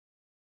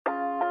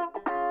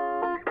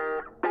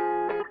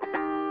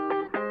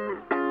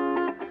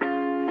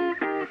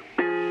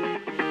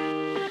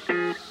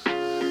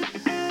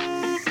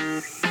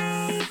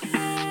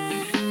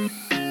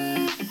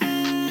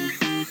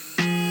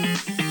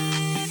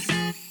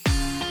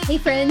Hey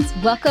friends,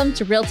 welcome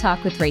to Real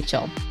Talk with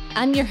Rachel.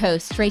 I'm your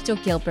host, Rachel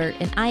Gilbert,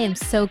 and I am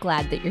so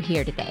glad that you're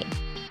here today.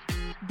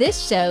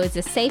 This show is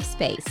a safe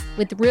space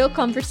with real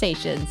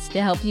conversations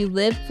to help you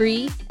live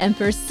free and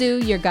pursue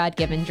your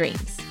God-given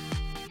dreams.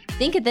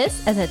 Think of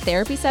this as a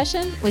therapy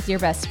session with your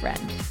best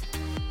friend.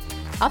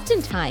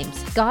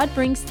 Oftentimes, God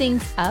brings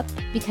things up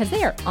because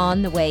they are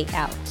on the way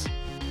out.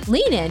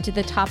 Lean into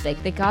the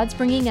topic that God's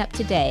bringing up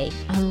today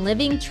on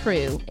living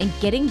true and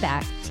getting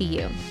back to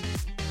you.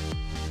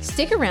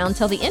 Stick around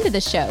till the end of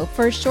the show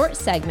for a short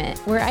segment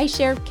where I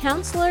share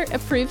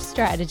counselor-approved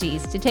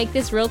strategies to take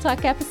this Real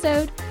Talk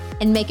episode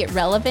and make it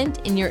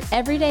relevant in your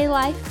everyday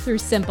life through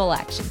simple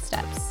action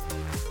steps.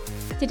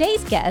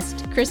 Today's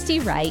guest, Christy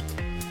Wright,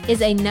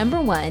 is a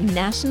 #1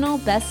 national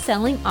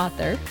best-selling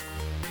author,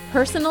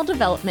 personal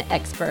development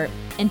expert,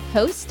 and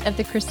host of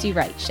The Christy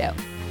Wright Show.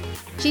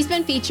 She's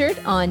been featured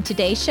on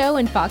Today Show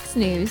and Fox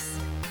News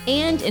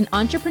and in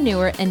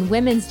Entrepreneur and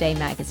Women's Day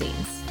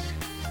magazines.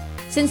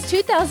 Since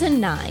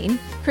 2009,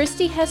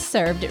 Christy has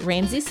served at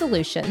Ramsey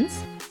Solutions,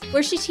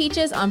 where she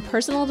teaches on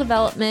personal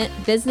development,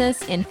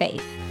 business, and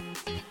faith.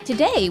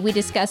 Today, we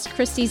discussed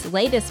Christy's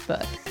latest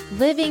book,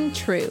 Living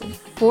True: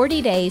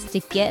 40 Days to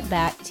Get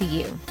Back to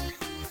You.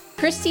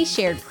 Christy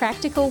shared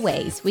practical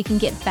ways we can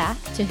get back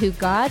to who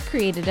God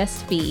created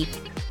us to be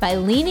by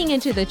leaning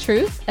into the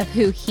truth of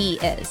who He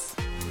is.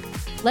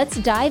 Let's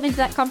dive into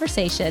that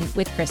conversation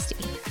with Christy.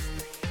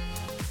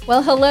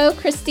 Well, hello,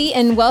 Christy,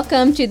 and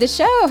welcome to the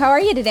show. How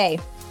are you today?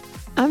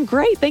 I'm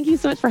great. Thank you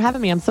so much for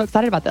having me. I'm so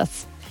excited about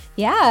this.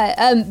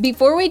 Yeah.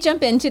 Before we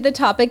jump into the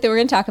topic that we're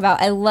going to talk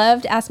about, I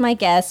love to ask my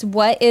guests,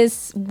 what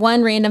is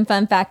one random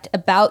fun fact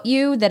about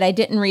you that I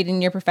didn't read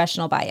in your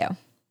professional bio?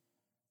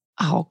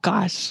 Oh,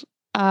 gosh.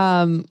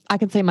 I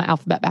can say my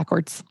alphabet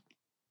backwards.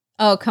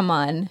 Oh, come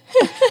on.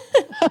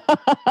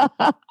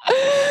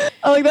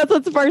 That's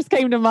what first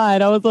came to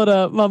mind. I was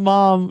on my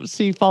mom,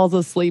 she falls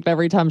asleep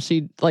every time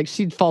she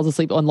falls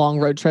asleep on long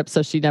road trips.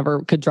 So she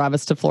never could drive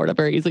us to Florida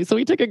very easily. So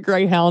we took a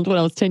Greyhound when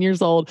I was 10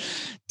 years old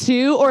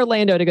to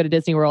Orlando to go to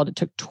Disney World. It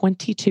took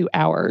 22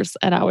 hours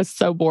and I was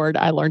so bored.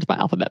 I learned my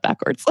alphabet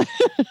backwards.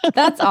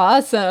 That's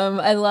awesome.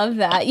 I love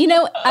that. You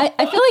know, I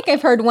feel like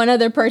I've heard one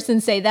other person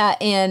say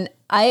that, and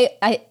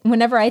I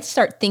whenever I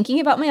start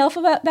thinking about my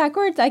alphabet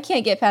backwards, I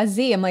can't get past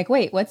Z. I'm like,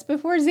 wait, what's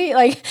before Z?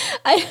 Like,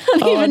 I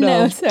don't even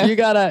know. So. You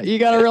gotta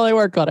really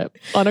work on it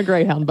on a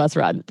Greyhound bus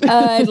ride.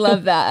 I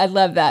love that. I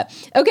love that.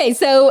 Okay,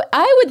 so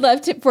I would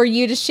love for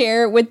you to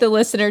share with the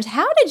listeners,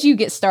 how did you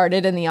get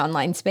started in the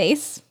online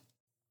space?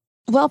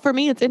 Well, for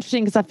me, it's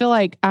interesting because I feel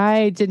like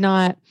I did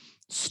not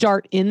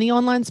start in the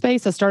online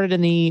space. I started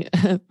in the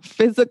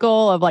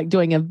physical of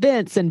doing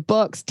events and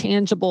books,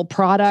 tangible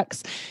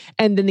products.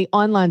 And then the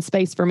online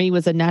space for me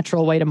was a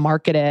natural way to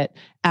market it,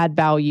 add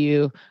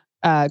value,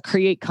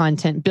 create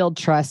content, build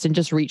trust, and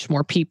just reach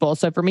more people.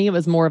 So for me, it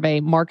was more of a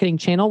marketing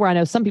channel where I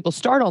know some people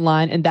start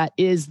online and that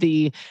is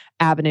the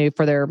avenue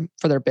for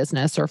their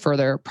business or for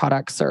their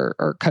products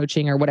or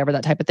coaching or whatever,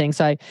 that type of thing.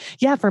 So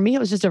for me, it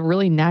was just a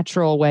really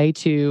natural way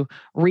to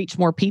reach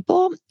more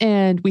people.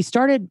 And we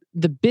started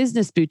the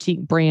Business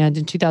Boutique brand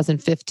in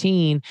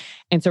 2015.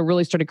 And so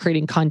really started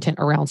creating content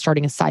around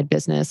starting a side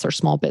business or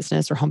small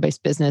business or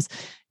home-based business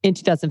in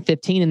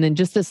 2015. And then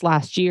just this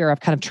last year,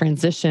 I've kind of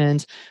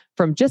transitioned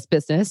from just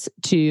business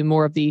to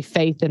more of the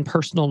faith and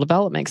personal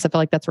development, because I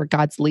feel like that's where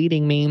God's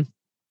leading me.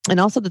 And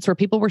also that's where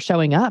people were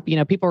showing up. You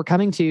know, people were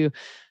coming to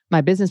my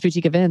Business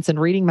Boutique events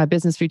and reading my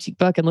Business Boutique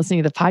book and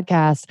listening to the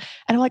podcast.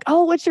 And I'm like,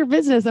 oh, what's your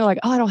business? And they're like,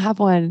 oh, I don't have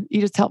one. You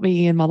just help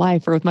me in my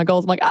life or with my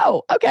goals. I'm like,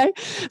 oh, okay.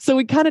 So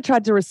we kind of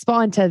tried to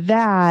respond to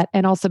that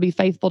and also be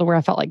faithful to where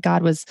I felt like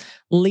God was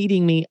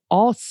leading me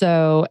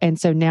also. And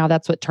so now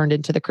that's what turned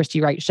into the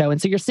Christy Wright Show.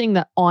 And so you're seeing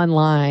the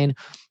online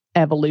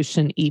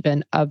evolution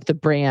even of the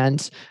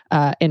brand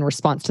in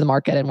response to the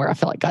market and where I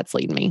feel like God's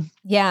leading me.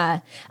 Yeah.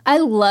 I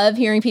love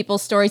hearing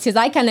people's stories because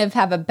I kind of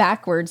have a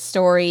backwards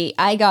story.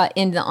 I got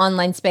into the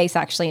online space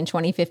actually in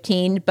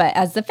 2015, but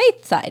as the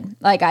faith side.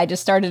 I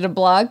just started a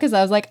blog because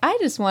I was like, I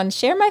just want to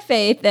share my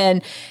faith,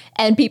 and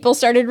people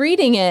started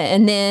reading it.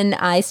 And then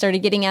I started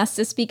getting asked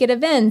to speak at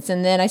events,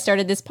 and then I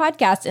started this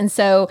podcast. And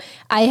so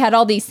I had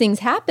all these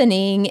things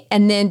happening,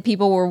 and then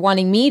people were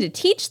wanting me to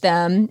teach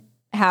them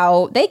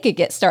how they could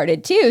get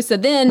started too. So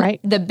then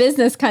the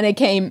business kind of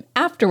came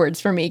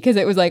afterwards for me because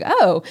it was like,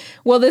 oh,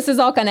 well, this is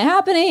all kind of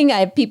happening.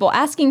 I have people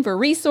asking for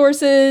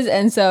resources.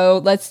 And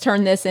so let's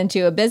turn this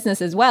into a business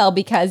as well,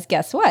 because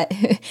guess what?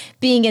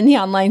 Being in the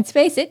online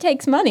space, it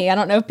takes money. I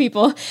don't know if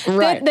people,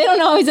 they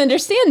don't always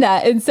understand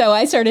that. And so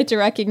I started to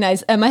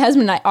recognize, my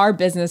husband and I are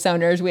business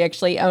owners. We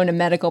actually own a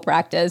medical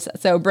practice,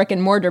 so brick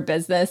and mortar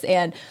business.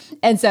 And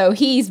so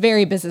he's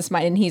very business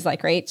minded. And he's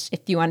like, Rach,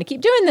 if you want to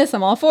keep doing this,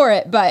 I'm all for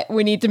it. But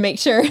we need to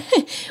make sure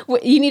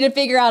you need to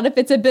figure out if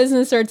it's a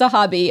business or it's a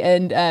hobby,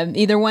 and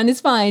either one is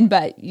fine,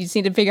 but you just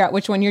need to figure out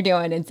which one you're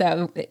doing. And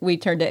so we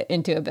turned it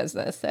into a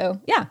business. So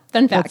yeah,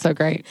 fun fact. That's so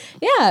great.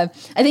 Yeah.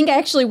 I think I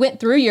actually went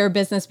through your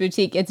Business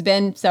Boutique. It's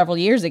been several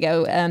years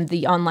ago,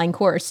 the online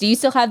course. Do you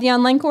still have the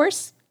online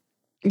course?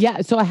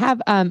 Yeah. So I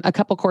have a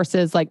couple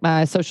courses like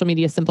my Social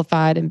Media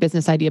Simplified and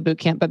Business Idea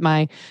Bootcamp, but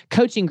my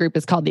coaching group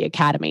is called the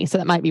Academy. So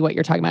that might be what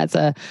you're talking about. It's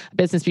a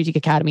business boutique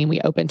academy, and we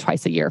open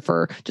twice a year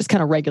for just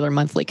kind of regular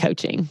monthly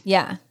coaching.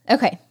 Yeah.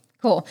 Okay,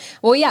 cool.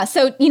 Well, yeah.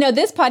 So,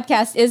 this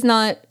podcast is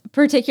not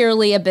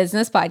particularly a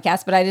business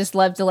podcast, but I just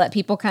love to let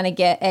people kind of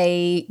get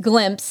a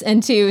glimpse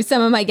into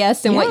some of my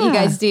guests and what you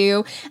guys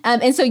do.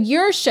 And so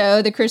your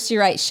show, The Christy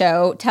Wright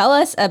Show, tell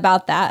us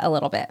about that a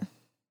little bit.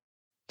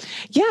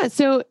 Yeah.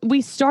 So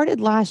we started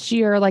last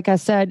year, like I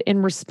said,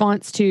 in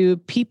response to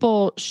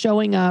people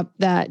showing up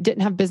that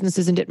didn't have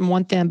businesses and didn't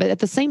want them. But at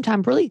the same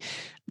time, really,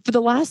 for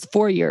the last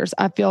 4 years,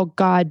 I feel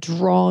God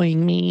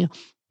drawing me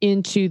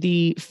into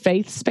the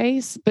faith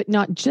space, but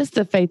not just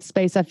the faith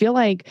space. I feel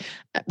like,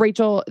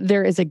 Rachel,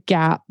 there is a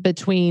gap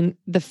between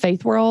the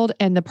faith world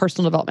and the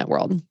personal development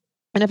world.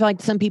 And I feel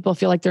like some people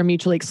feel like they're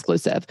mutually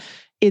exclusive.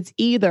 It's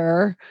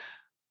either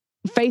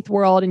faith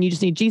world and you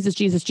just need Jesus,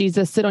 Jesus,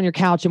 Jesus, sit on your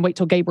couch and wait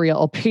till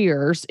Gabriel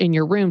appears in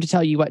your room to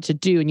tell you what to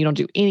do and you don't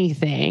do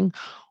anything.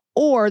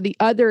 Or the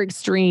other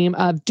extreme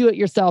of do it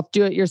yourself,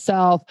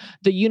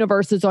 the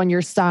universe is on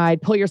your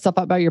side, pull yourself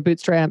up by your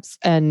bootstraps,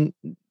 and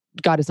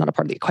God is not a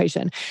part of the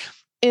equation.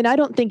 And I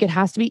don't think it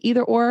has to be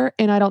either or,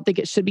 and I don't think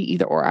it should be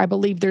either or. I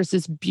believe there's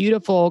this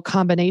beautiful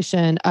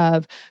combination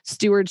of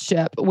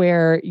stewardship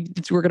where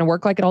we're going to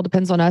work like it all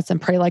depends on us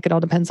and pray like it all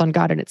depends on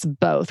God. And it's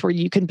both, where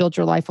you can build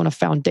your life on a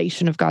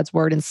foundation of God's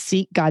word and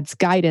seek God's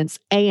guidance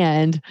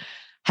and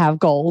have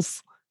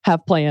goals,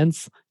 have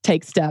plans,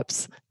 take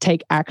steps,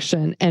 take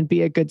action, and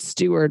be a good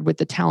steward with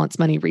the talents,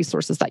 money,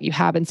 resources that you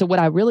have. And so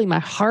my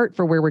heart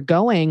for where we're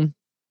going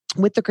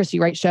with the Christy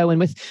Wright Show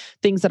and with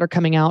things that are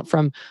coming out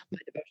from my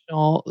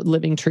devotional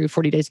Living True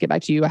 40 Days to Get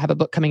Back to You. I have a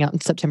book coming out in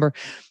September,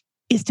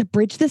 is to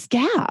bridge this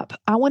gap.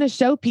 I want to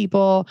show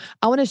people,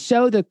 I want to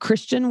show the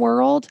Christian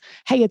world,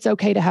 hey, it's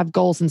okay to have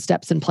goals and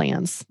steps and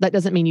plans. That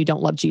doesn't mean you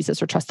don't love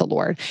Jesus or trust the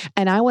Lord.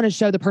 And I want to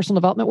show the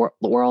personal development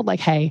world, like,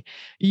 hey,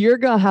 you're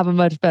going to have a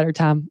much better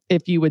time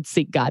if you would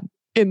seek God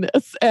in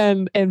this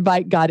and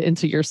invite God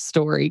into your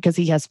story, because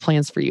he has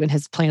plans for you and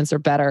his plans are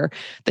better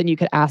than you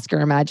could ask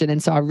or imagine.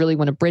 And so I really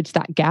want to bridge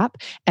that gap.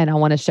 And I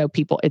want to show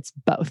people it's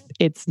both.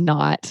 It's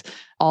not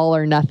all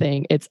or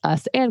nothing. It's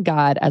us and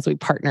God as we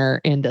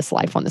partner in this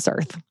life on this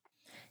earth.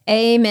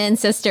 Amen,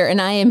 sister.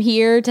 And I am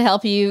here to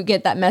help you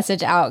get that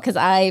message out because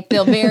I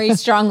feel very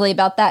strongly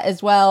about that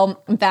as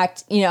well. In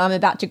fact, I'm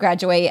about to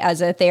graduate as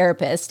a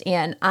therapist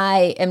and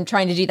I am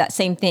trying to do that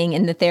same thing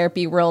in the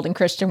therapy world and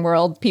Christian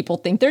world. People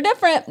think they're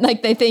different.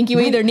 Like they think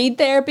you either need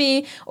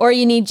therapy or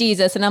you need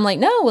Jesus. And I'm like,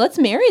 no, let's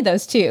marry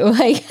those two.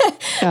 Like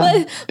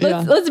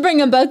let's bring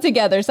them both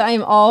together. So I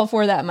am all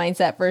for that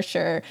mindset for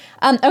sure.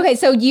 Okay.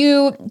 So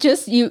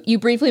you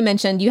briefly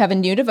mentioned you have a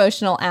new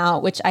devotional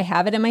out, which I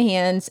have it in my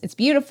hands. It's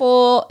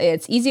beautiful.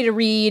 It's easy to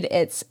read.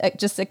 It's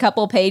just a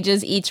couple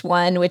pages each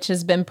one, which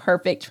has been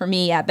perfect for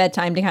me at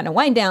bedtime to kind of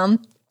wind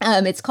down.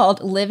 It's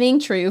called Living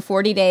True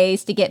 40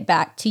 Days to Get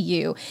Back to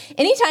You.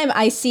 Anytime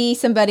I see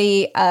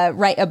somebody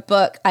write a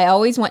book, I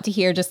always want to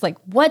hear just like,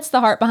 what's the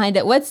heart behind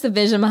it? What's the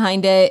vision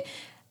behind it?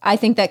 I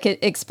think that could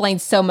explain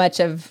so much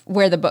of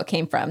where the book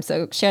came from.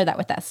 So share that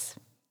with us.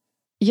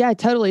 Yeah,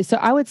 totally. So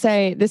I would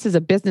say this is a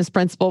business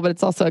principle, but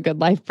it's also a good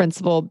life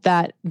principle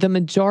that the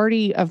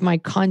majority of my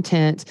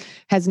content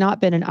has not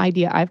been an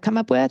idea I've come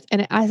up with.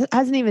 And it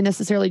hasn't even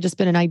necessarily just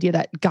been an idea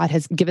that God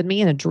has given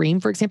me in a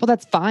dream, for example.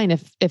 That's fine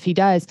if he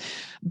does.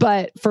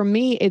 But for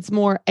me, it's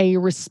more a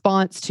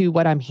response to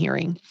what I'm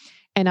hearing.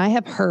 And I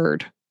have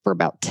heard for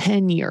about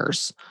 10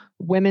 years,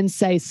 women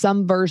say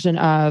some version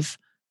of,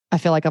 I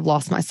feel like I've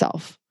lost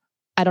myself.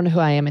 I don't know who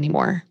I am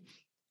anymore.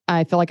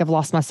 I feel like I've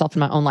lost myself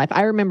in my own life.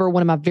 I remember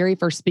one of my very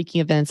first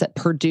speaking events at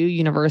Purdue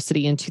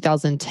University in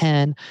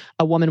 2010.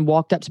 A woman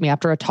walked up to me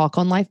after a talk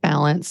on life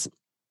balance.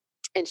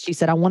 And she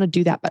said, I want to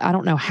do that, but I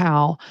don't know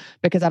how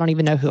because I don't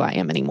even know who I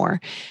am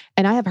anymore.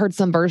 And I have heard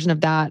some version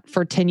of that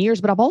for 10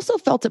 years, but I've also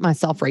felt it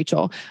myself,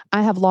 Rachel.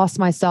 I have lost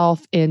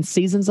myself in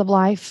seasons of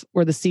life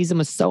where the season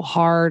was so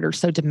hard or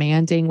so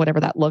demanding, whatever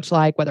that looked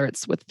like, whether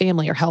it's with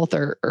family or health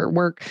or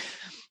work.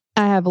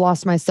 I have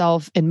lost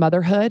myself in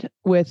motherhood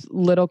with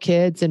little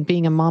kids and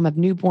being a mom of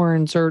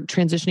newborns or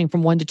transitioning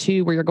from 1 to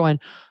 2 where you're going,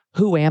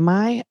 who am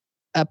I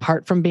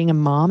apart from being a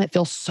mom? It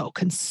feels so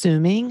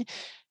consuming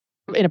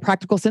in a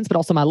practical sense, but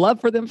also my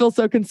love for them feels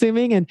so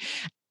consuming. And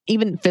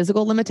even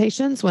physical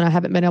limitations when I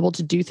haven't been able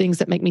to do things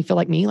that make me feel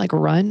like me, like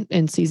run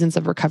in seasons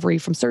of recovery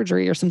from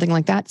surgery or something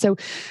like that. So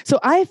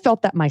I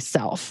felt that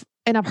myself.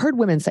 And I've heard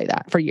women say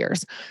that for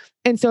years.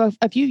 And so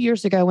a few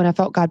years ago, when I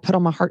felt God put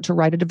on my heart to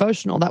write a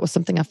devotional, that was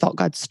something I felt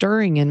God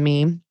stirring in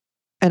me.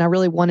 And I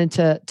really wanted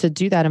to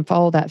do that and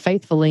follow that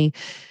faithfully.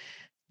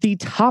 The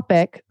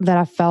topic that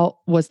I felt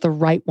was the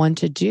right one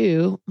to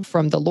do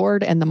from the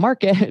Lord and the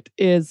market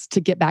is to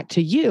get back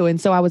to you.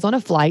 And so I was on a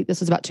flight.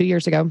 This was about 2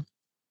 years ago. And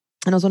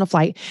I was on a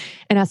flight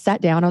and I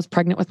sat down. I was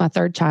pregnant with my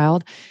third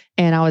child.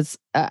 And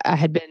I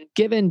had been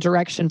given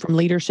direction from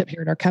leadership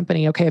here at our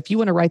company. Okay, if you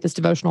want to write this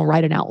devotional,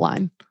 write an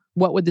outline.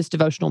 What would this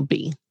devotional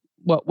be?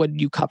 what would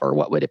you cover?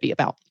 What would it be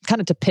about?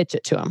 Kind of to pitch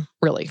it to him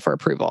really for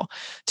approval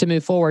to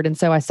move forward. And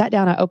so I sat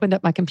down, I opened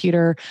up my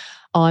computer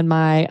on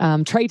my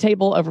tray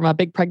table over my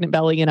big pregnant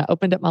belly, and I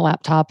opened up my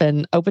laptop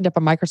and opened up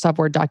a Microsoft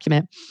Word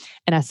document.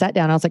 And I sat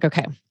down, I was like,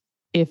 okay,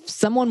 if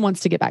someone wants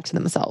to get back to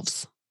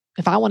themselves,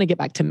 if I want to get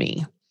back to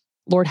me,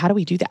 Lord, how do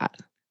we do that?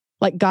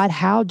 Like, God,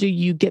 how do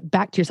you get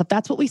back to yourself?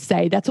 That's what we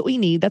say. That's what we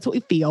need. That's what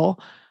we feel.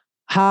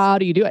 How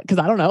do you do it? Because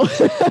I don't know.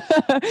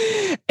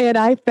 And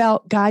I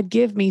felt God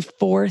give me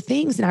 4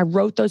 things. And I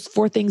wrote those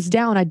 4 things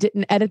down. I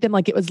didn't edit them.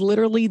 Like, it was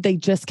literally, they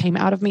just came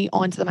out of me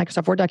onto the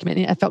Microsoft Word document.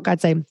 And I felt God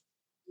say,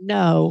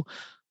 no,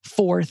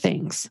 4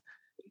 things.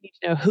 You need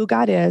to know who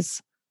God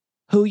is,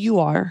 who you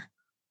are,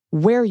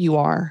 where you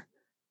are,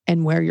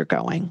 and where you're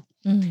going.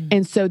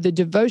 And so the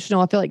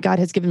devotional, I feel like God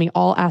has given me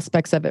all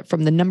aspects of it,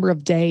 from the number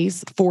of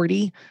days,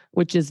 40,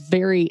 which is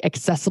very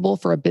accessible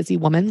for a busy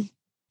woman,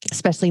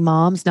 especially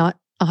moms, not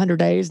 100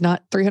 days,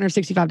 not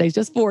 365 days,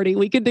 just 40.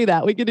 We could do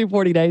that. We could do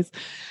 40 days.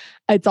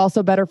 It's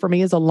also better for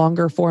me as a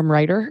longer form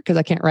writer because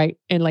I can't write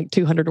in like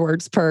 200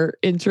 words per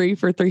entry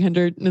for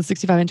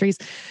 365 entries.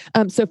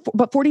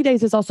 But 40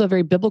 days is also a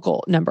very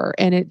biblical number.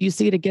 And you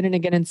see it again and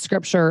again in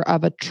scripture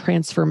of a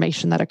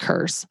transformation that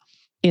occurs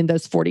in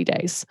those 40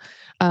 days.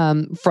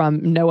 From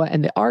Noah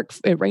and the ark,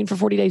 it rained for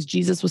 40 days.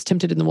 Jesus was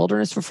tempted in the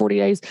wilderness for 40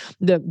 days.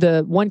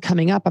 The one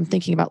coming up, I'm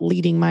thinking about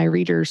leading my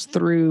readers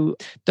through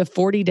the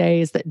 40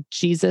 days that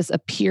Jesus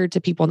appeared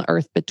to people on the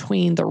earth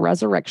between the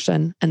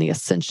resurrection and the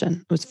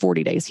ascension. It was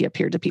 40 days he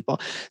appeared to people.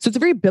 So it's a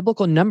very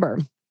biblical number.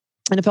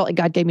 And I felt like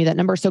God gave me that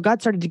number. So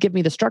God started to give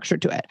me the structure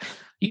to it.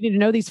 You need to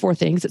know these 4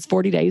 things. It's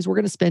 40 days. We're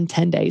going to spend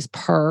 10 days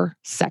per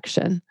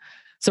section.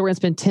 So we're going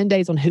to spend 10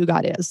 days on who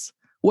God is.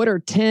 What are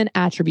 10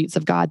 attributes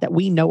of God that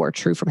we know are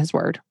true from his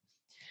word?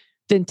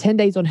 Then 10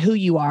 days on who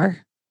you are,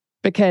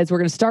 because we're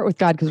going to start with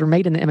God because we're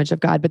made in the image of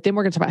God, but then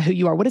we're going to talk about who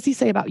you are. What does he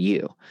say about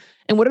you?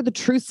 And what are the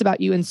truths about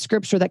you in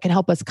scripture that can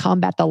help us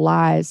combat the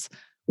lies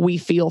we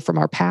feel from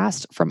our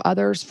past, from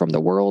others, from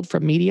the world,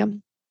 from media,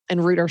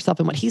 and root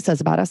ourselves in what he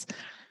says about us?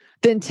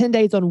 Then 10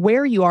 days on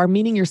where you are,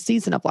 meaning your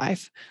season of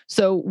life.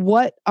 So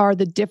what are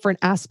the different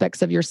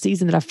aspects of your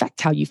season that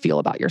affect how you feel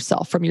about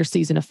yourself, from your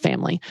season of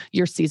family,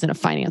 your season of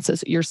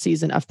finances, your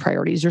season of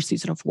priorities, your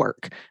season of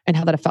work, and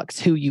how that affects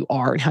who you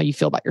are and how you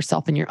feel about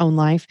yourself in your own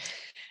life.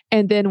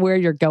 And then where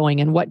you're going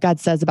and what God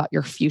says about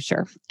your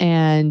future.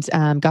 And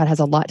God has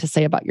a lot to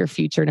say about your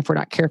future. And if we're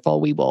not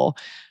careful, we will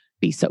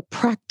be so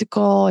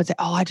practical and say,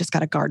 oh, I just got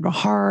to guard my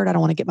heart. I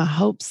don't want to get my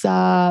hopes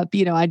up.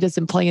 I just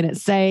am playing it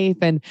safe.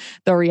 And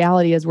the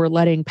reality is we're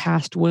letting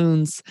past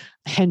wounds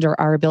hinder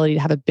our ability to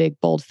have a big,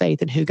 bold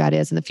faith in who God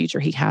is and the future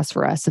he has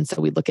for us. And so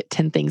we look at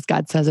 10 things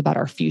God says about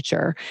our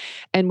future.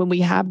 And when we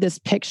have this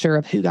picture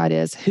of who God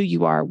is, who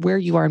you are, and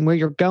where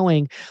you're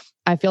going,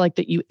 I feel like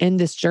that you end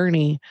this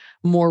journey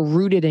more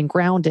rooted and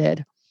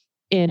grounded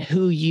in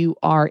who you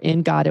are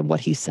in God and what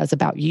he says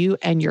about you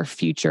and your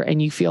future.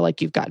 And you feel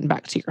like you've gotten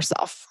back to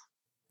yourself.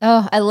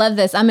 Oh, I love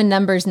this. I'm a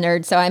numbers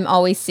nerd, so I'm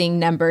always seeing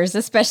numbers,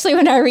 especially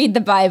when I read the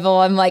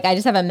Bible. I'm like, I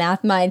just have a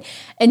math mind.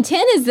 And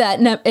 10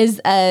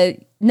 is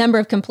a number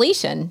of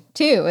completion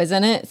too,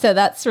 isn't it? So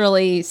that's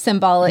really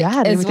symbolic as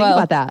well. Think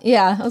about that.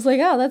 Yeah, I was like,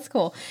 oh, that's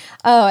cool.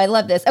 Oh, I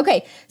love this.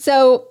 Okay,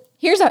 so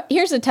here's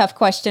a tough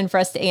question for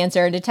us to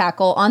answer and to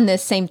tackle on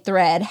this same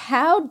thread.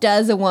 How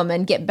does a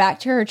woman get back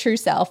to her true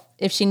self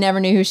if she never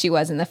knew who she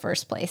was in the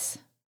first place?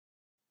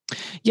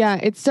 Yeah,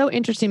 it's so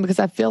interesting because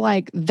I feel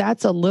like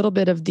that's a little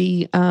bit of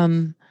the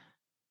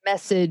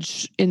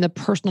message in the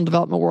personal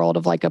development world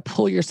of like a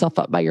pull yourself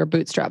up by your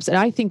bootstraps. And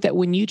I think that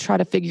when you try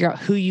to figure out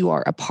who you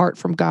are apart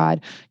from God,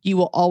 you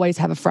will always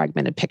have a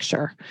fragmented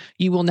picture.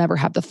 You will never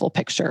have the full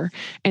picture.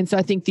 And so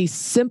I think the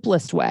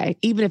simplest way,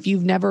 even if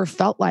you've never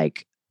felt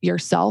like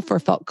yourself or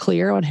felt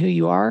clear on who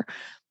you are,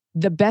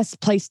 the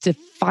best place to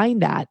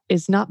find that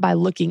is not by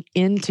looking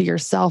into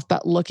yourself,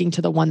 but looking to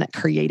the one that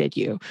created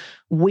you.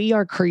 We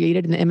are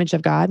created in the image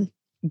of God.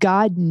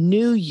 God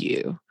knew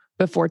you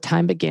before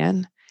time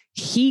began.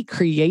 He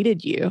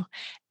created you,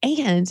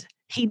 and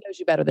he knows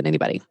you better than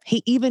anybody.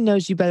 He even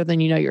knows you better than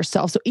you know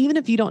yourself. So even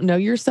if you don't know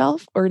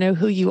yourself or know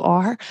who you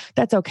are,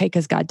 that's okay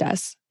because God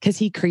does, because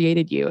he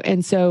created you.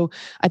 And so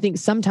I think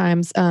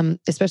sometimes,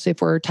 especially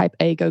if we're type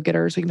A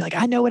go-getters, we can be like,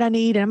 I know what I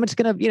need and I'm just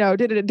going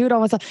to, do it all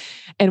myself.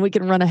 And we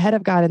can run ahead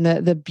of God. And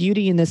the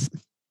beauty in this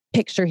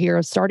picture here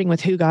of starting with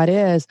who God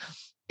is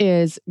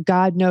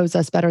God knows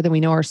us better than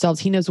we know ourselves.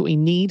 He knows what we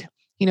need.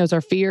 He knows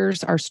our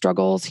fears, our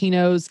struggles. He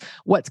knows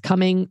what's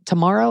coming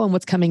tomorrow and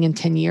what's coming in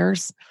 10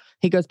 years.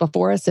 He goes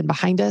before us and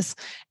behind us.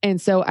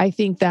 And so I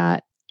think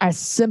that as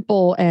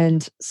simple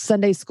and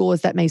Sunday school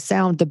as that may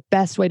sound, the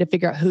best way to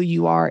figure out who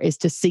you are is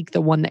to seek the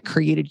one that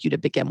created you to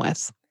begin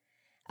with.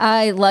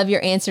 I love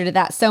your answer to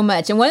that so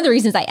much. And one of the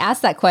reasons I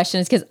asked that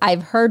question is because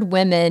I've heard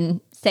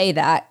women say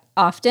that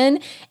often.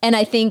 And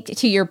I think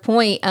to your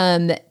point,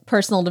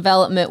 personal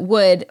development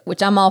would,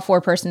 which I'm all for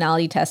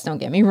personality tests, don't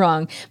get me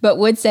wrong, but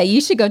would say you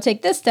should go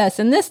take this test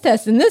and this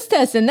test and this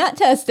test and that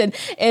test. And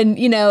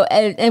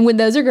when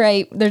those are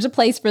great, there's a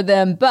place for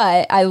them.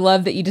 But I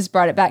love that you just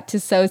brought it back to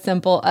so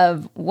simple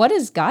of what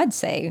does God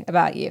say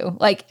about you?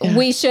 Like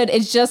we should,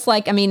 it's just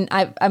like, I mean,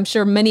 I'm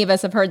sure many of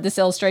us have heard this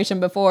illustration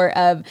before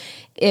of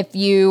if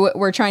you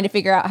were trying to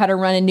figure out how to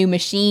run a new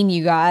machine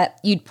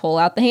you'd pull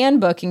out the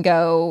handbook and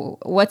go,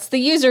 what's the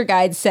user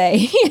guide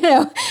say?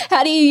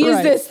 How do you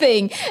use this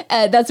thing?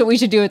 That's what we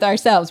should do with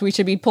ourselves. We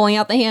should be pulling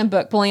out the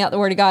handbook, pulling out the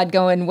word of God,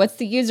 going, what's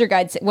the user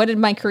guide say? What did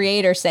my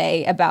creator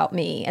say about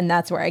me? And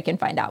that's where I can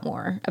find out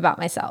more about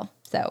myself.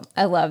 So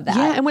I love that.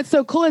 Yeah. And what's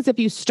so cool is if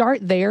you start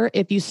there,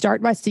 if you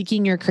start by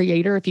seeking your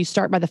creator, if you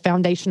start by the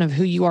foundation of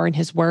who you are in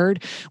his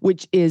word,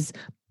 which is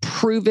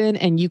proven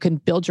and you can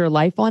build your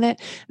life on it,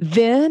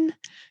 then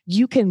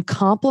you can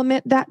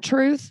complement that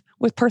truth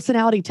with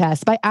personality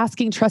tests by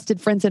asking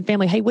trusted friends and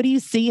family, hey, what do you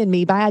see in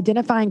me? By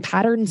identifying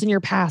patterns in your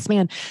past.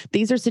 Man,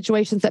 these are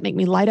situations that make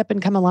me light up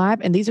and come alive.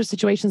 And these are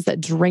situations that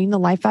drain the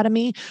life out of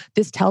me.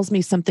 This tells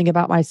me something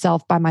about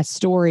myself by my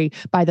story,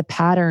 by the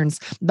patterns,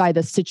 by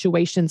the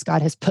situations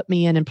God has put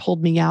me in and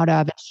pulled me out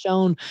of.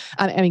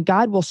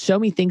 God will show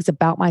me things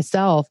about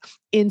myself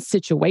in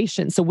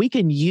situations. So we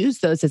can use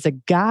those as a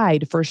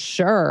guide for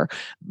sure.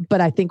 But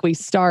I think we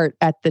start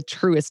at the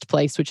truest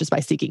place, which is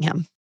by seeking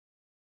him.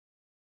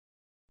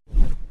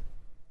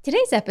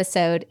 Today's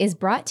episode is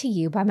brought to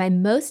you by my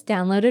most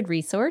downloaded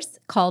resource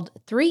called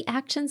 3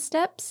 Action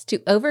Steps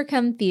to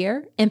Overcome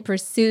Fear and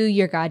Pursue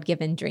Your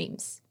God-Given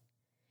Dreams.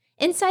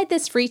 Inside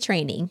this free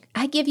training,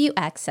 I give you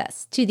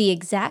access to the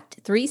exact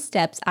 3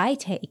 steps I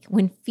take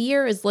when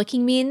fear is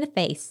looking me in the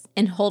face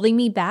and holding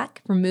me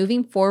back from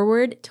moving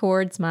forward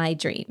towards my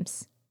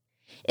dreams.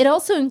 It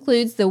also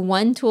includes the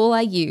one tool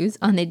I use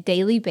on a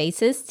daily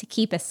basis to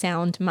keep a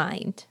sound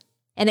mind.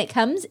 And it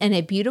comes in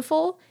a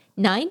beautiful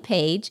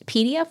 9-page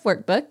PDF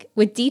workbook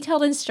with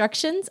detailed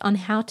instructions on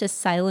how to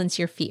silence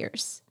your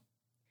fears.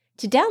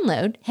 To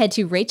download, head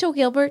to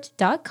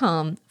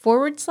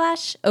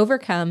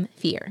rachelgilbert.com/overcome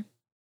fear.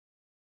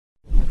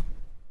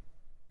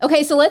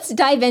 Okay, so let's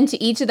dive into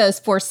each of those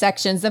 4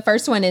 sections. The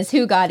first one is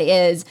who God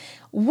is.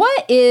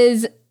 What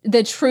is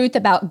the truth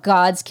about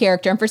God's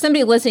character? And for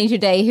somebody listening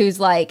today who's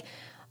like,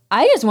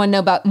 I just want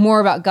to know more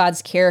about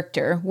God's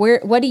character.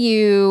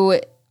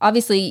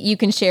 Obviously, you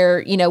can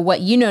share, what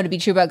you know to be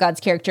true about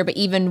God's character, but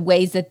even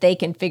ways that they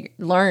can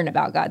learn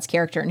about God's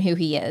character and who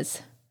he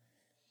is.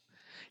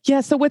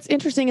 Yeah. So what's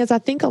interesting is I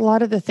think a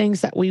lot of the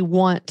things that we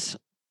want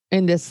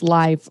in this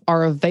life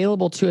are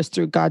available to us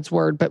through God's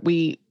word, but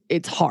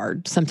it's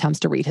hard sometimes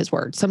to read his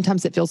word.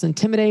 Sometimes it feels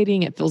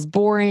intimidating. It feels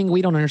boring.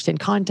 We don't understand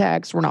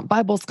context. We're not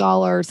Bible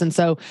scholars. And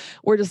so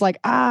we're just like,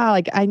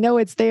 I know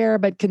it's there,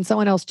 but can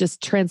someone else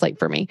just translate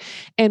for me?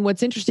 And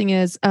what's interesting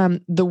is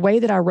the way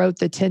that I wrote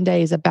the 10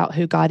 days about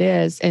who God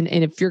is, and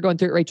if you're going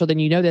through it, Rachel, then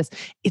you know this,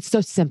 it's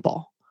so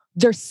simple.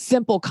 They're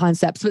simple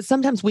concepts, but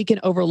sometimes we can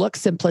overlook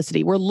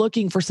simplicity. We're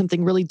looking for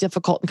something really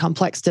difficult and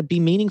complex to be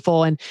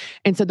meaningful. And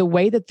so the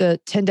way that the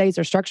 10 days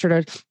are structured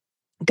are,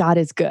 God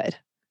is good.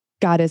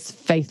 God is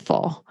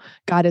faithful.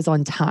 God is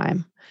on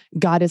time.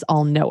 God is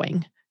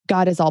all-knowing.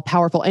 God is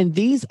all-powerful. And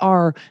these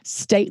are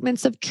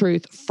statements of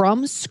truth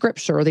from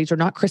Scripture. These are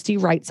not Christy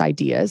Wright's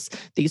ideas.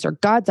 These are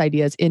God's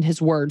ideas in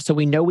his word, so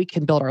we know we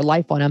can build our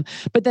life on them.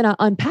 But then I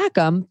unpack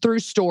them through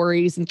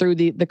stories and through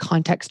the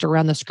context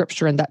around the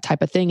Scripture and that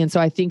type of thing. And so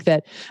I think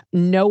that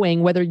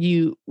knowing whether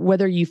you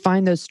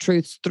find those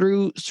truths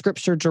through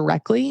Scripture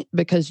directly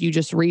because you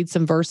just read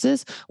some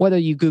verses, whether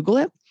you Google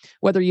it,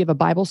 whether you have a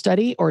Bible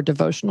study or a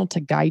devotional to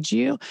guide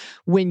you,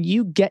 when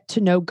you get to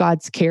know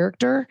God's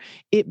character,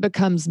 it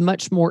becomes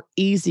much more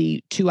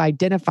easy to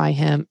identify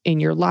him in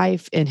your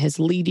life, in his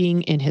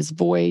leading, in his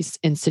voice,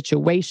 in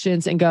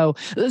situations, and go.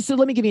 So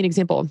let me give you an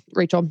example,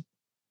 Rachel.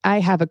 I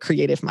have a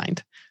creative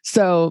mind.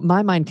 So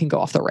my mind can go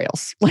off the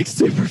rails like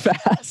super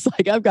fast.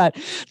 Like I've got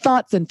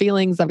thoughts and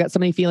feelings. I've got so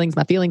many feelings.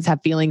 My feelings have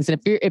feelings. And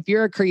if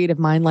you're a creative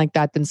mind like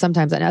that, then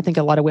sometimes, and I think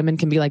a lot of women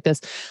can be like this,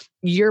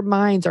 your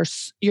mind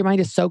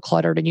is so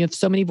cluttered and you have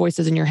so many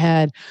voices in your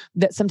head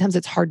that sometimes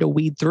it's hard to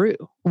weed through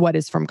what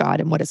is from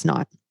God and what is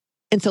not.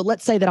 And so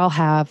let's say that I'll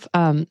have,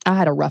 I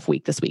had a rough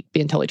week this week,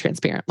 being totally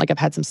transparent. Like I've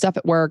had some stuff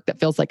at work that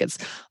feels like it's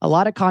a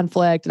lot of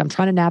conflict and I'm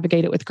trying to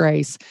navigate it with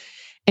grace.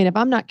 And if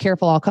I'm not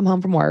careful, I'll come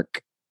home from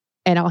work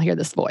and I'll hear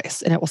this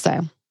voice and it will say,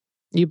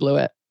 you blew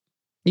it.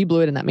 You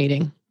blew it in that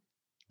meeting.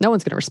 No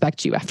one's going to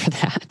respect you after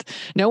that.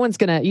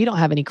 You don't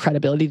have any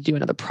credibility to do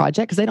another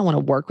project because they don't want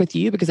to work with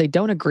you because they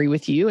don't agree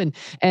with you. And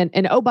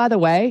oh, by the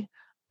way,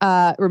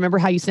 remember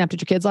how you snapped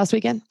at your kids last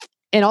weekend?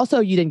 And also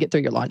you didn't get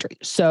through your laundry.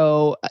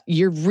 So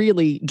you're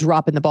really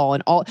dropping the ball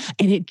and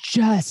it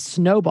just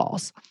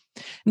snowballs.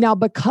 Now,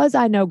 because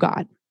I know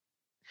God,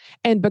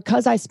 and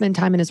because I spend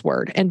time in his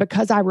word, and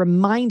because I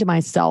remind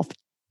myself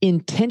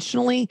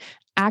intentionally,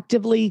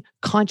 actively,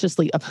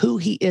 consciously of who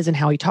he is and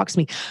how he talks to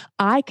me,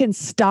 I can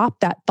stop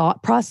that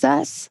thought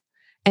process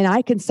and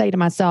I can say to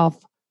myself,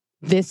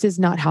 this is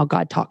not how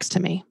God talks to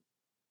me.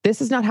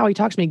 This is not how he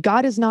talks to me.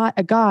 God is not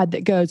a God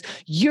that goes,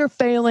 you're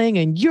failing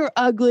and you're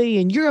ugly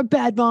and you're a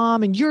bad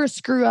mom and you're a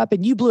screw up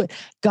and you blew it.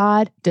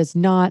 God does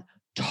not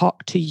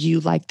talk to you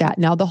like that.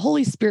 Now, the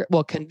Holy Spirit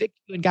will convict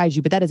you and guide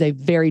you, but that is a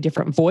very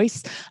different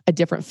voice, a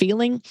different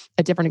feeling,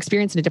 a different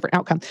experience, and a different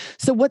outcome.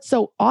 So what's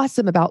so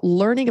awesome about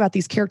learning about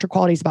these character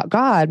qualities about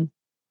God,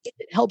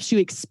 it helps you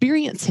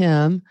experience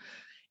him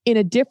in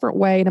a different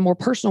way, in a more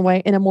personal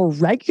way, in a more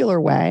regular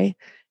way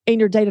in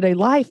your day-to-day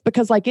life.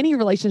 Because like any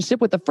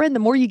relationship with a friend, the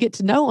more you get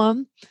to know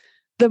them,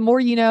 the more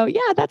you know,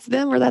 yeah, that's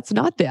them or that's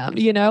not them,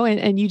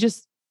 and you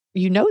just,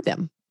 know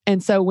them.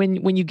 And so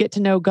when you get to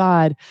know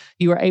God,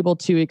 you are able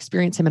to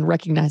experience him and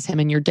recognize him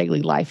in your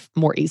daily life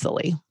more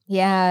easily.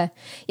 Yeah.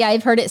 Yeah.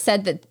 I've heard it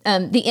said that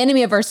the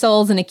enemy of our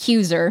soul is an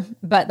accuser,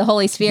 but the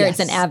Holy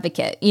Spirit's an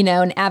advocate,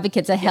 an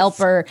advocate's a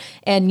helper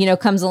and,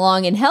 comes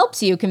along and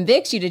helps you,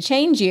 convicts you to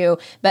change you.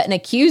 But an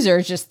accuser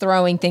is just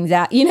throwing things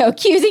out,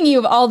 accusing you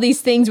of all these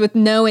things with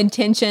no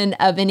intention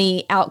of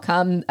any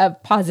outcome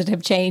of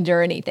positive change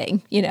or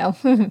anything,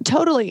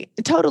 Totally.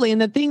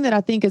 And the thing that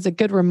I think is a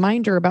good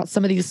reminder about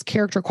some of these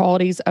character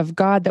qualities of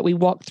God that we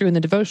walk through in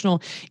the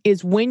devotional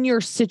is when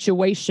your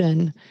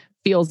situation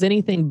feels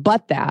anything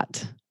but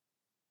that,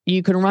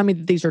 you can remind me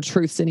that these are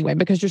truths anyway,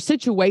 because your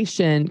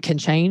situation can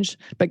change,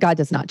 but God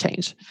does not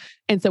change.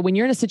 And so when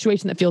you're in a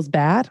situation that feels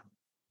bad,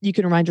 you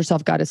can remind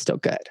yourself God is still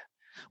good.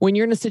 When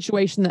you're in a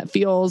situation that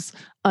feels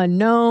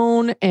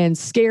unknown and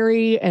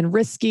scary and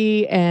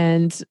risky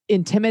and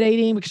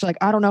intimidating, because you're like,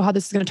 I don't know how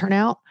this is going to turn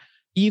out,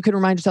 you can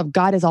remind yourself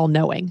God is all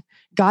knowing.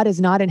 God is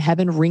not in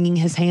heaven wringing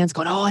his hands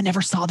going, oh, I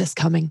never saw this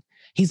coming.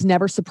 He's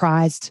never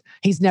surprised.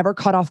 He's never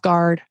caught off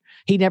guard.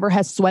 He never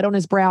has sweat on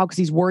his brow because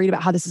he's worried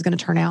about how this is going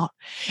to turn out.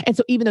 And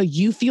so even though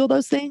you feel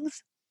those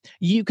things,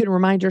 you can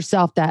remind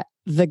yourself that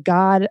the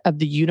God of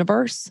the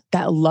universe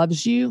that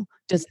loves you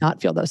does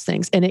not feel those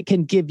things. And it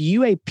can give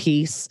you a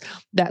peace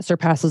that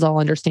surpasses all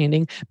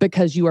understanding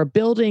because you are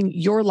building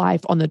your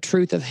life on the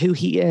truth of who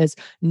he is,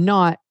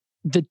 not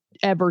the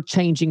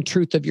ever-changing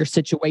truth of your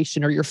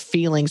situation or your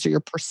feelings or your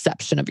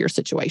perception of your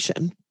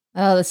situation.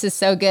 Oh, this is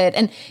so good.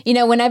 And,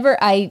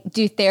 whenever I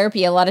do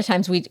therapy, a lot of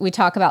times we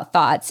talk about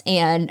thoughts.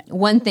 And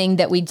one thing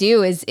that we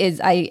do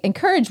is I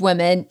encourage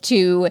women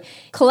to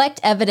collect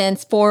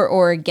evidence for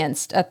or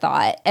against a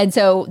thought. And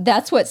so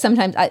that's what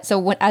sometimes,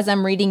 as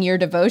I'm reading your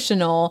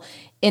devotional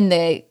in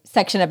the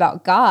section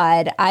about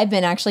God, I've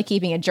been actually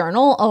keeping a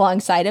journal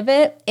alongside of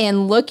it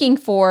and looking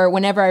for,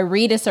 whenever I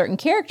read a certain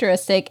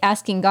characteristic,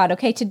 asking God,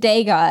 okay,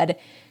 today, God,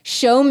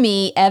 show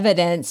me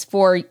evidence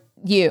for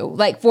you,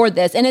 like for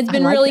this. And it's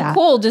been really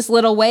cool, just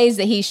little ways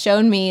that he's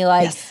shown me,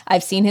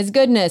 I've seen his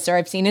goodness or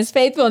I've seen his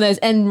faithfulness,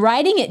 and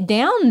writing it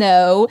down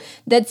though,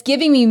 that's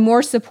giving me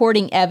more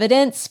supporting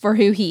evidence for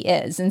who he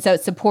is. And so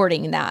it's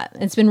supporting that.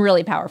 It's been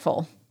really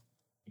powerful.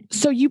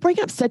 So you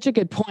bring up such a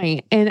good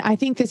point. And I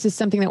think this is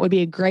something that would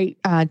be a great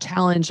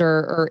challenge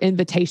or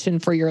invitation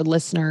for your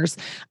listeners.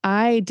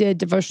 I did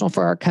devotional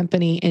for our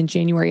company in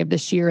January of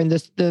this year. And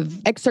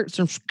the excerpts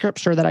from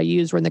scripture that I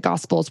used were in the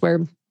Gospels, where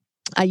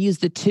I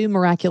used the two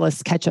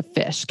miraculous catches of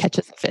fish.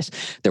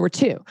 There were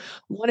two.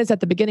 One is at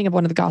the beginning of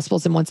one of the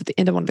Gospels and one's at the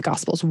end of one of the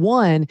Gospels.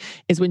 One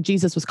is when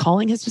Jesus was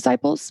calling his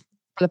disciples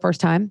for the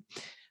first time.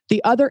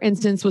 The other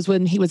instance was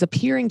when he was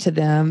appearing to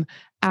them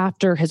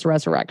after his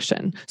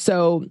resurrection.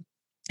 So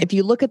if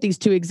you look at these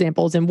two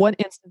examples, in one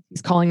instance,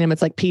 he's calling them,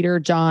 it's like Peter,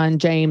 John,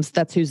 James,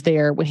 that's who's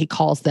there when he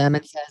calls them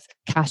and says,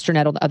 cast your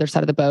net on the other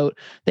side of the boat.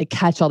 They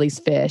catch all these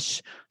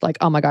fish. Like,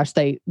 oh my gosh,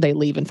 they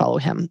leave and follow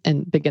him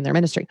and begin their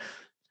ministry.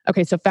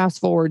 Okay, so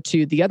fast forward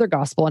to the other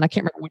gospel, and I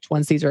can't remember which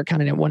ones these are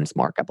counted in. One is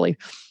Mark, I believe.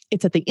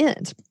 It's at the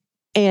end.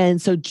 And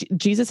so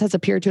Jesus has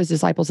appeared to his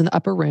disciples in the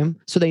upper room,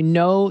 so they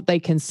know they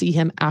can see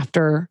him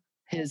after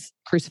his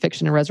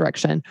crucifixion and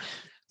resurrection.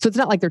 So it's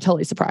not like they're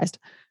totally surprised.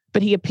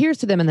 But he appears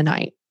to them in the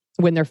night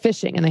when they're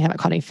fishing and they haven't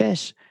caught any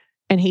fish.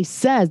 And he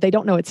says they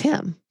don't know it's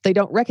him. They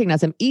don't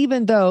recognize him,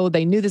 even though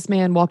they knew this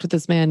man, walked with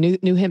this man,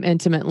 knew him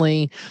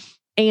intimately,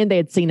 and they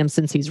had seen him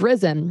since he's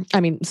risen.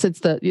 I mean, since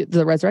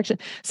the resurrection.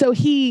 So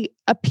he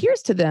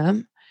appears to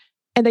them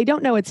and they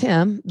don't know it's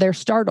him. They're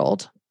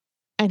startled.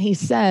 And he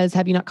says,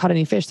 have you not caught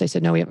any fish? They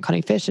said, no, we haven't caught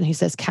any fish. And he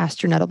says,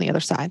 cast your net on the other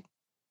side.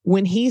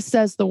 When he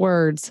says the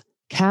words,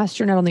 cast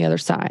your net on the other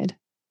side,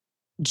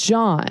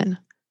 John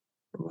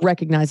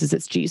recognizes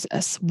it's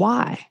Jesus.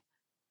 Why?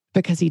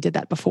 Because he did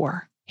that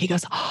before. He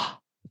goes, oh,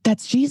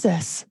 that's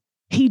Jesus.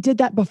 He did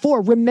that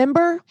before.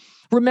 Remember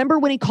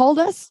when he called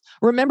us?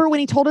 Remember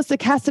when he told us to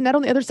cast a net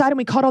on the other side and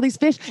we caught all these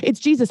fish? It's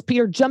Jesus.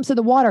 Peter jumps in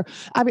the water.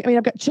 I mean,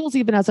 I've got chills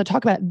even as I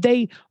talk about it.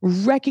 They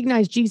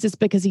recognize Jesus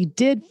because he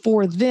did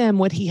for them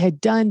what he had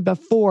done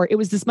before. It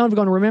was this moment of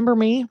going, remember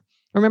me?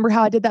 Remember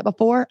how I did that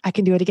before? I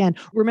can do it again.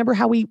 Remember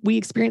how we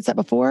experienced that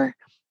before?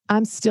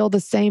 I'm still the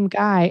same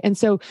guy. And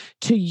so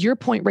to your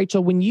point,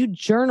 Rachel, when you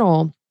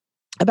journal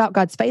about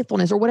God's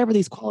faithfulness or whatever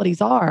these qualities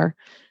are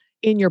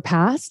in your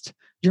past,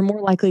 you're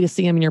more likely to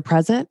see him in your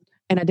present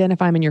and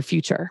identify him in your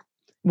future.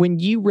 When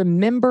you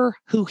remember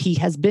who he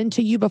has been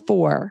to you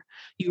before,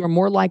 you are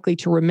more likely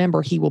to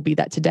remember he will be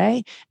that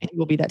today and he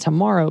will be that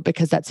tomorrow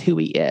because that's who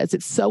he is.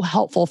 It's so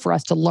helpful for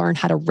us to learn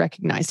how to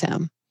recognize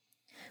him.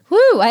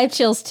 Woo, I have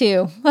chills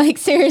too. Like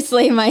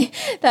seriously,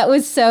 that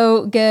was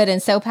so good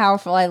and so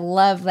powerful. I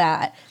love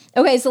that.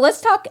 Okay, so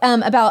let's talk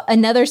about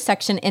another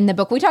section in the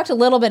book. We talked a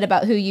little bit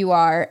about who you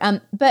are,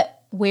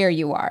 but where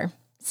you are.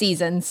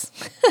 Seasons.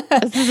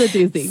 This is a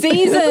doozy.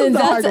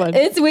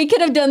 Seasons. We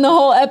could have done the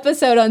whole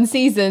episode on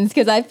seasons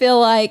because I feel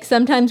like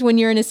sometimes when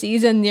you're in a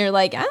season, you're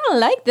like, I don't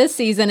like this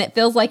season. It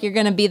feels like you're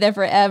going to be there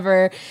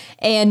forever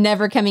and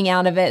never coming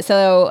out of it.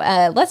 So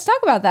let's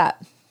talk about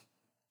that.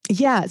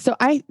 Yeah. So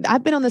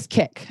I've been on this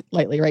kick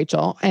lately,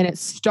 Rachel, and it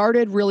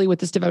started really with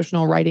this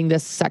devotional, writing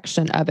this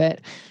section of it.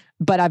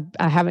 But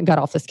I haven't got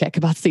off this kick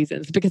about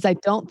seasons because I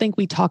don't think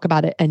we talk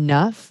about it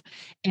enough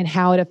and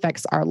how it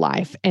affects our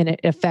life. And it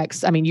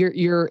affects,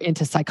 you're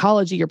into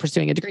psychology, you're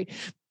pursuing a degree,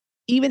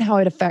 even how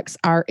it affects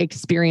our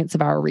experience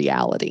of our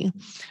reality.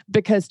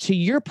 Because to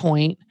your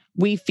point,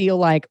 we feel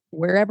like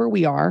wherever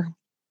we are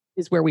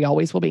is where we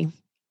always will be.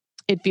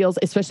 It feels,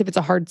 especially if it's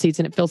a hard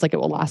season, it feels like it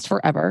will last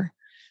forever.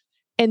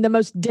 And the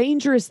most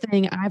dangerous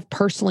thing I've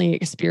personally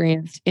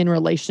experienced in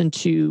relation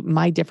to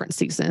my different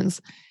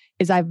seasons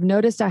is I've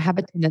noticed I have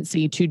a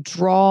tendency to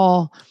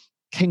draw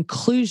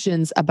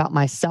conclusions about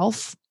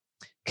myself,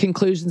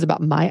 conclusions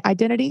about my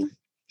identity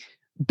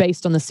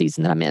based on the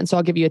season that I'm in. So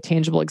I'll give you a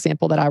tangible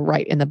example that I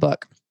write in the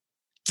book.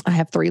 I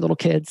have 3 little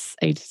kids,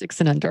 age 6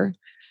 and under.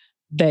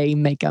 They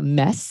make a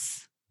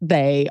mess.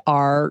 They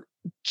are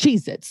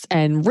Cheez-Its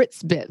and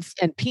Ritz Bits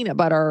and peanut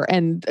butter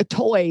and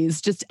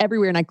toys just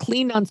everywhere. And I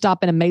clean nonstop,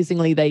 and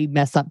amazingly, they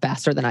mess up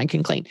faster than I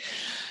can clean.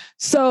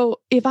 So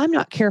if I'm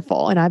not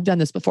careful, and I've done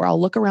this before, I'll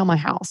look around my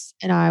house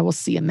and I will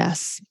see a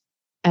mess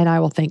and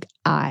I will think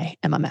I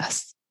am a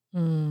mess.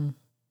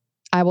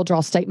 I will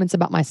draw statements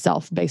about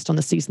myself based on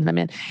the season I'm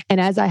in.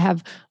 And as I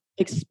have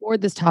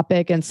explored this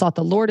topic and sought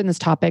the Lord in this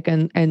topic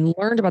and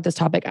learned about this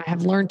topic, I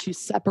have learned to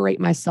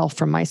separate myself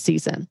from my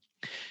season.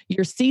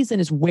 Your season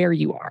is where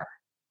you are,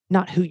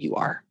 not who you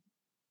are.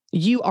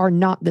 You are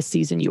not the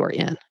season you are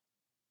in.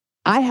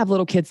 I have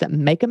little kids that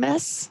make a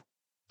mess.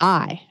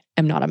 I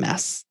am not a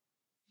mess.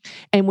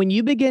 And when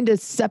you begin to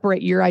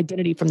separate your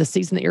identity from the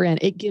season that you're in,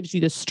 it gives you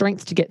the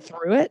strength to get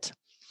through it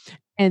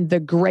and the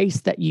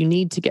grace that you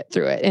need to get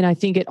through it. And I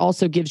think it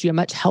also gives you a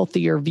much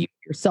healthier view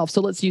of yourself.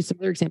 So let's use some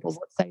other examples.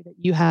 Let's say that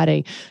you had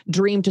a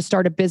dream to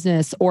start a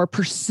business or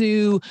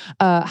pursue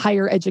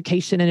higher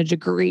education and a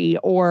degree,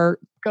 or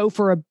go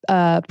for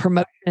a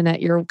promotion at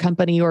your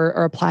company, or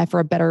apply for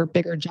a better,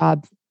 bigger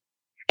job.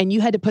 And you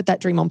had to put that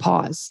dream on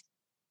pause.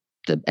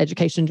 The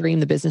education dream,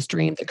 the business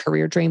dream, the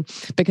career dream,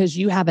 because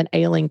you have an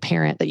ailing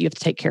parent that you have to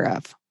take care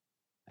of.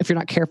 If you're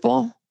not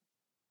careful,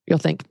 you'll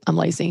think, I'm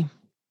lazy.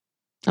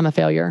 I'm a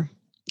failure.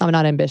 I'm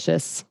not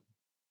ambitious.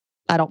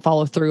 I don't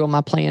follow through on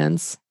my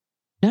plans.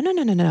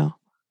 No.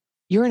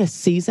 You're in a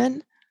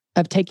season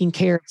of taking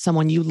care of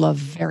someone you love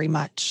very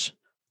much.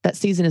 That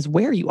season is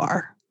where you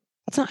are.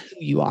 That's not who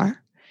you are.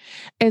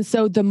 And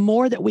so the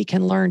more that we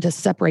can learn to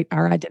separate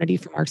our identity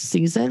from our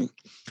season,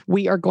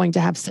 we are going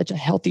to have such a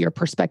healthier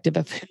perspective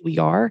of who we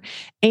are.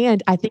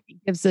 And I think it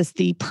gives us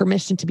the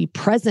permission to be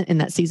present in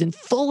that season,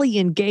 fully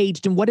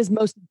engaged in what is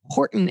most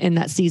important in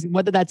that season,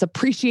 whether that's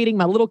appreciating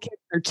my little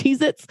kids or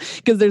Cheez-Its,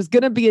 because there's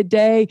going to be a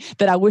day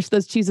that I wish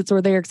those Cheez-Its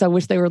were there because I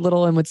wish they were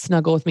little and would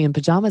snuggle with me in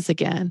pajamas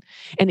again.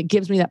 And it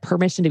gives me that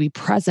permission to be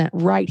present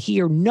right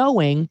here,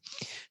 knowing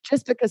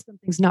just because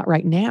something's not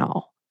right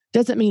now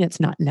doesn't mean it's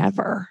not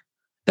never.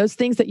 Those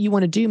things that you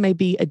want to do may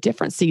be a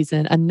different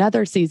season,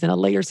 another season, a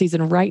later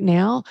season. Right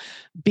now,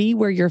 be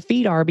where your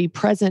feet are, be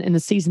present in the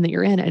season that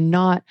you're in, and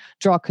not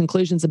draw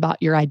conclusions about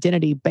your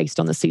identity based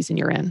on the season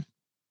you're in.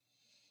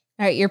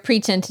 All right, you're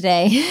preaching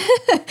today.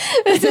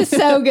 This is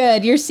so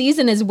good. Your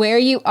season is where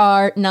you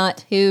are,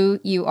 not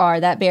who you are.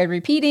 That bared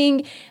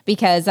repeating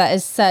because that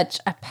is such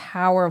a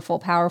powerful,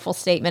 powerful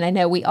statement. I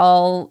know we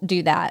all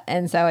do that.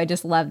 And so I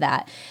just love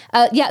that.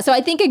 So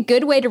I think a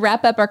good way to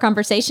wrap up our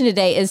conversation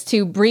today is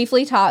to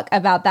briefly talk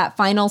about that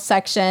final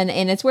section,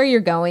 and it's where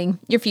you're going,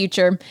 your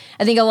future.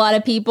 I think a lot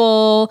of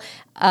people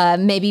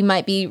maybe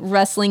might be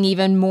wrestling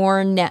even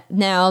more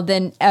now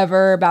than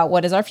ever about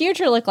what does our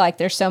future look like.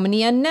 There's so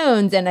many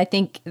unknowns. And I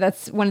think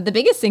that's one of the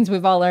biggest things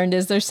we've all learned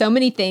is there's so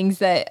many things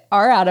that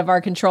are out of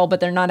our control, but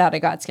they're not out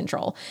of God's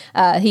control.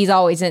 He's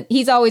always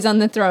on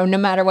the throne, no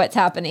matter what's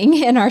happening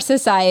in our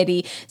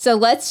society. So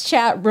let's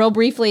chat real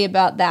briefly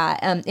about that.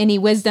 Any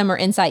wisdom or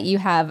insight you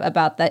have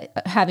about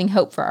that, having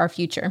hope for our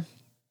future?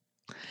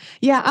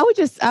 Yeah, I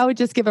would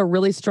just give a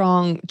really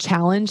strong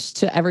challenge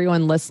to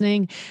everyone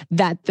listening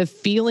that the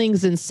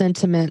feelings and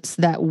sentiments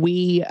that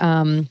we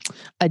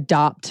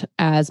adopt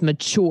as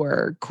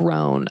mature,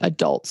 grown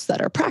adults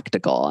that are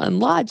practical and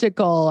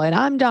logical, and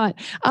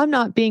I'm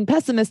not being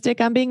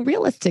pessimistic, I'm being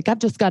realistic. I've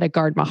just got to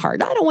guard my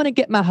heart. I don't want to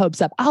get my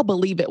hopes up. I'll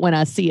believe it when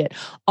I see it.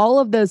 All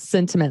of those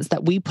sentiments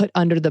that we put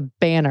under the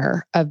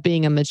banner of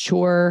being a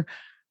mature,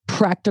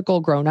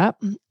 practical grown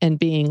up and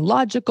being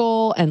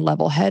logical and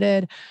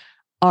level-headed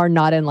are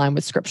not in line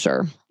with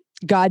Scripture.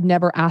 God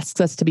never asks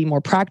us to be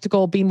more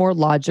practical, be more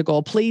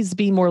logical. Please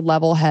be more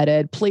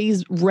level-headed.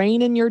 Please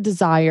rein in your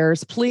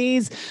desires.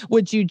 Please,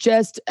 would you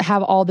just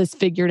have all this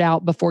figured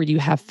out before you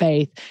have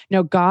faith?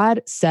 No,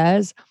 God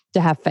says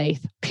to have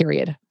faith,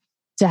 period.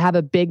 To have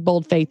a big,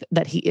 bold faith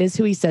that he is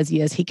who he says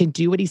he is. He can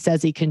do what he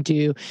says he can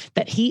do,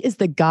 that he is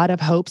the God of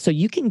hope. So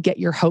you can get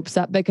your hopes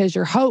up because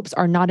your hopes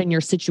are not in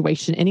your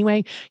situation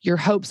anyway. Your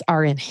hopes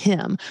are in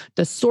him,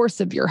 the source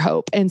of your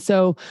hope. And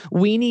so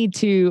we need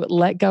to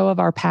let go of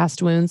our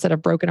past wounds that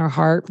have broken our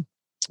heart.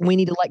 We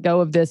need to let go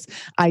of this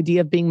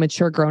idea of being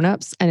mature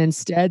grownups and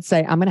instead say,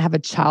 I'm going to have a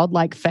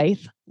childlike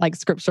faith, like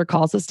scripture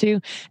calls us to.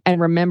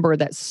 And remember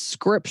that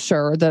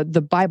scripture,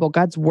 the Bible,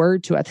 God's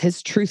word to us,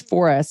 his truth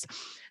for us,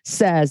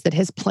 says that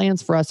his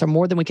plans for us are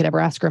more than we could ever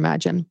ask or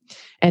imagine.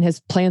 And his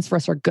plans for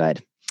us are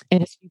good. And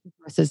his future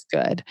for us is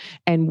good.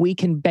 And we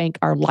can bank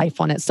our life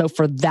on it. So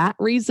for that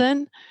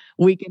reason,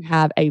 we can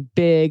have a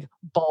big,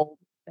 bold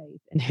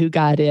faith in who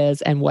God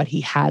is and what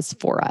he has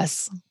for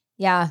us.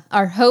 Yeah,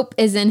 our hope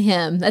is in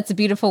him. That's a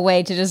beautiful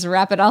way to just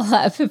wrap it all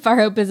up. If our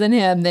hope is in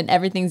him, then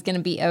everything's going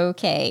to be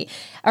okay.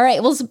 All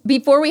right, well,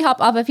 before we hop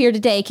off of here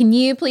today, can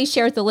you please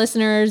share with the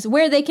listeners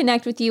where they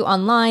connect with you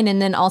online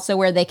and then also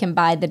where they can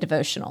buy the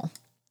devotional?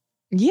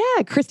 Yeah,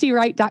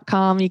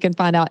 ChristyWright.com. You can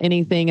find out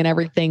anything and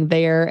everything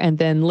there. And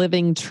then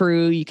Living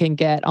True, you can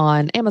get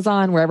on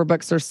Amazon, wherever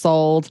books are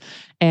sold.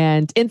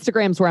 And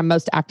Instagram's where I'm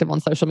most active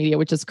on social media,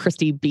 which is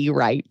Christy B.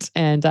 Wright.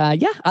 And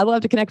yeah, I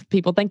love to connect with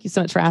people. Thank you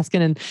so much for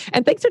asking. And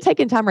thanks for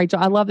taking time, Rachel.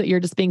 I love that you're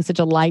just being such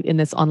a light in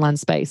this online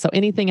space. So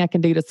anything I can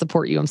do to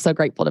support you, I'm so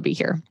grateful to be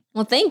here.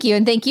 Well, thank you.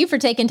 And thank you for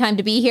taking time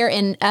to be here.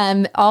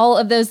 And all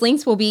of those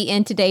links will be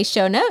in today's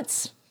show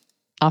notes.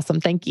 Awesome.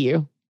 Thank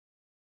you.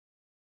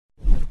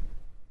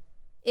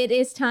 It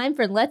is time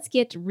for Let's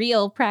Get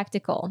Real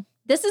Practical.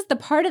 This is the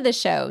part of the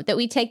show that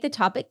we take the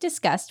topic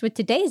discussed with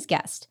today's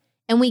guest,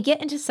 and we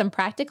get into some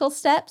practical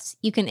steps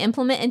you can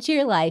implement into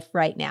your life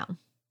right now.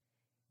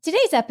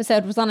 Today's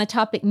episode was on a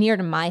topic near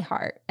to my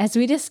heart as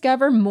we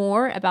discover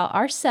more about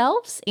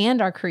ourselves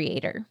and our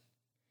Creator.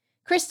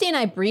 Christy and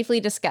I briefly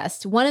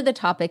discussed one of the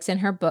topics in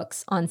her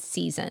books on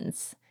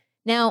seasons.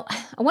 Now,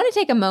 I want to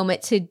take a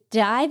moment to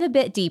dive a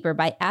bit deeper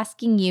by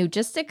asking you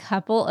just a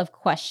couple of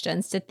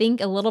questions to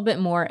think a little bit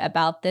more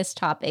about this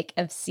topic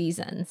of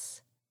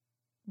seasons.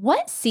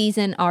 What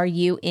season are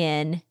you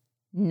in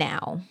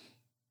now?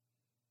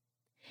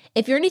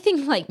 If you're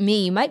anything like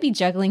me, you might be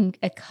juggling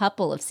a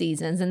couple of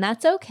seasons, and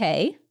that's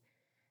okay.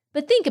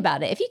 But think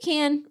about it. If you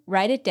can,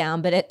 write it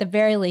down, but at the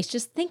very least,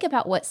 just think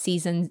about what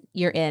season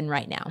you're in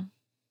right now.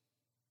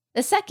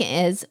 The second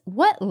is,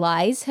 what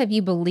lies have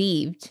you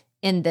believed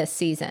in this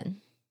season?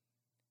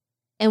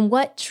 And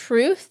what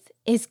truth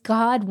is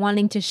God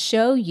wanting to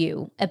show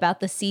you about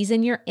the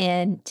season you're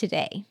in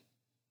today?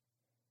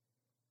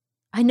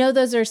 I know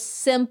those are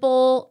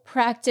simple,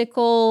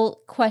 practical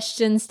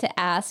questions to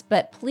ask,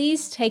 but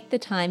please take the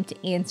time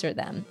to answer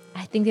them.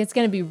 I think it's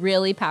going to be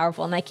really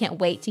powerful, and I can't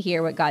wait to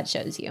hear what God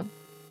shows you.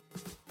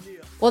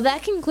 Well,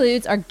 that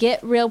concludes our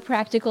Get Real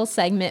Practical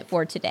segment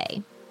for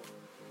today.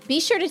 Be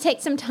sure to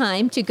take some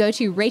time to go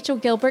to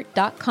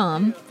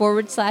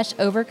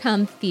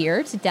rachelgilbert.com/overcome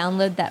fear to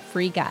download that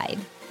free guide.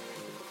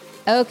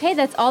 Okay,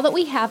 that's all that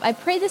we have. I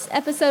pray this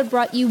episode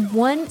brought you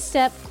one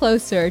step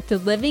closer to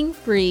living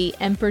free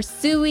and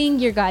pursuing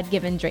your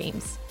God-given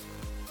dreams.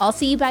 I'll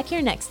see you back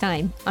here next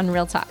time on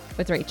Real Talk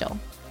with Rachel.